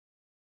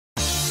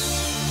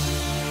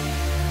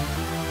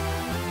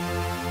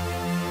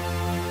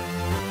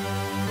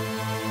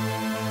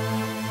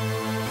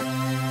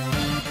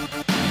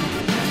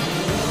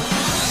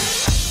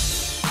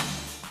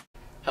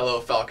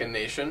Falcon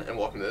Nation, and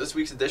welcome to this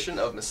week's edition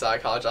of Messiah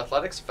College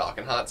Athletics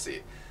Falcon Hot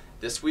Seat.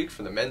 This week,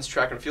 from the men's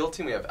track and field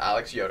team, we have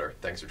Alex Yoder.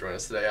 Thanks for joining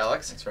us today,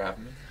 Alex. Thanks for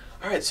having me.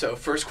 All right, so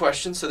first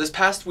question. So this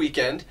past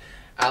weekend,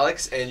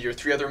 Alex and your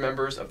three other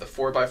members of the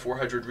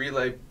 4x400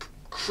 relay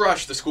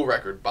crushed the school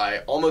record by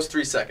almost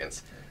 3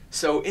 seconds.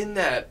 So in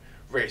that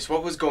race,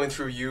 what was going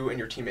through you and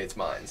your teammates'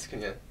 minds?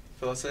 Can you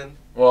fill us in?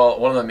 Well,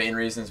 one of the main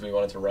reasons we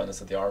wanted to run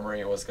this at the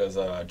Armory was because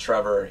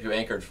Trevor, who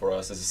anchored for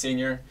us, is a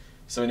senior.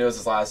 So we knew it was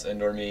his last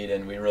indoor meet,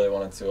 and we really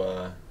wanted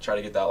to try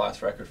to get that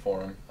last record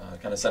for him,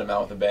 kind of set him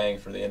out with a bang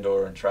for the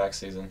indoor and track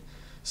season.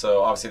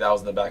 So obviously that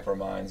was in the back of our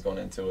minds going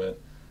into it.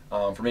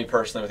 For me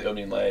personally, with the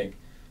opening leg,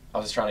 I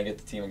was just trying to get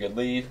the team a good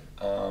lead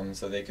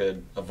so they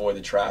could avoid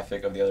the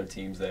traffic of the other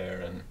teams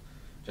there and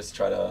just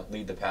try to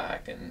lead the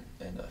pack and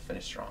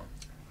finish strong.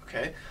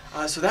 Okay,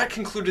 so that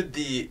concluded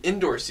the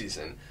indoor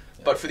season.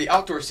 But for the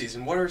outdoor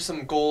season, what are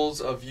some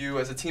goals of you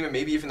as a team and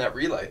maybe even that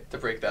relay to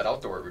break that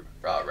outdoor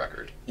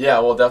record? Yeah,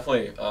 well,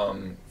 definitely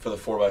for the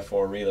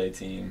 4x4 relay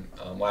team.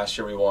 Last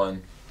year we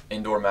won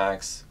indoor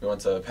max. We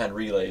went to Penn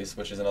Relays,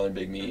 which is another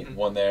big meet,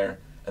 won there,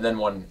 and then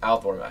won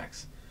outdoor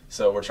max.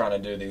 So we're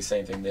trying to do the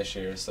same thing this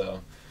year.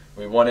 So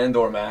we won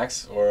indoor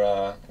max,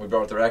 or we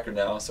broke the record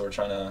now, so we're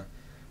trying to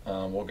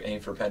we'll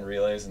aim for Penn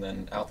Relays and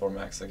then outdoor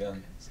max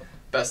again. So.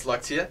 Best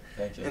luck to you.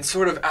 Thank you. And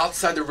sort of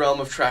outside the realm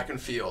of track and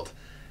field,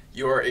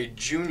 you're a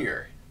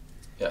junior.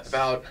 Yes.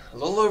 About a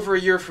little over a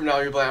year from now,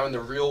 you'll be out in the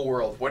real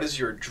world. What is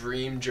your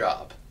dream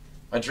job?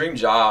 My dream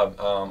job,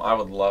 I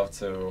would love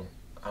to,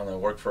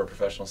 work for a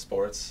professional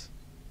sports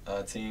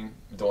team,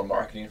 doing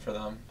marketing for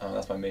them.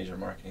 That's my major,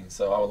 marketing.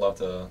 So I would love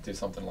to do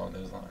something along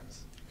those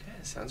lines. Okay,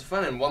 sounds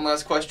fun. And one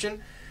last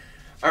question.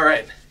 All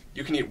right,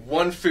 you can eat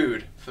one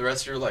food for the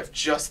rest of your life,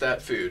 just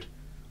that food.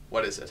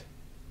 What is it?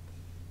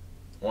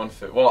 One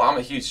food. Well, I'm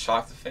a huge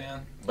chocolate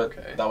fan, but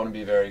that wouldn't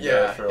be very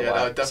good for a while.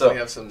 That would definitely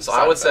have some So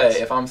I would side effects.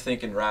 say, if I'm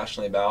thinking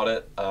rationally about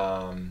it,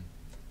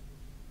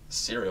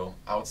 cereal.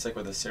 I would stick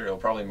with the cereal.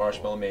 Probably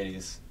Marshmallow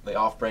Mateys, the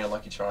off-brand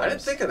Lucky Charms. I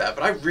didn't think of that,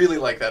 but I really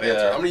like that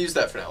answer. I'm going to use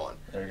that from now on.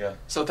 There you go.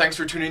 So thanks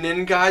for tuning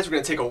in, guys. We're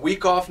going to take a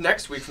week off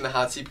next week from the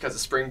hot seat because of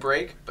spring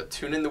break, but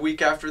tune in the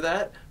week after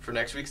that for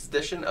next week's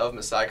edition of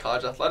Messiah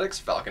College Athletics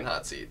Falcon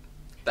Hot Seat.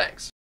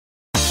 Thanks.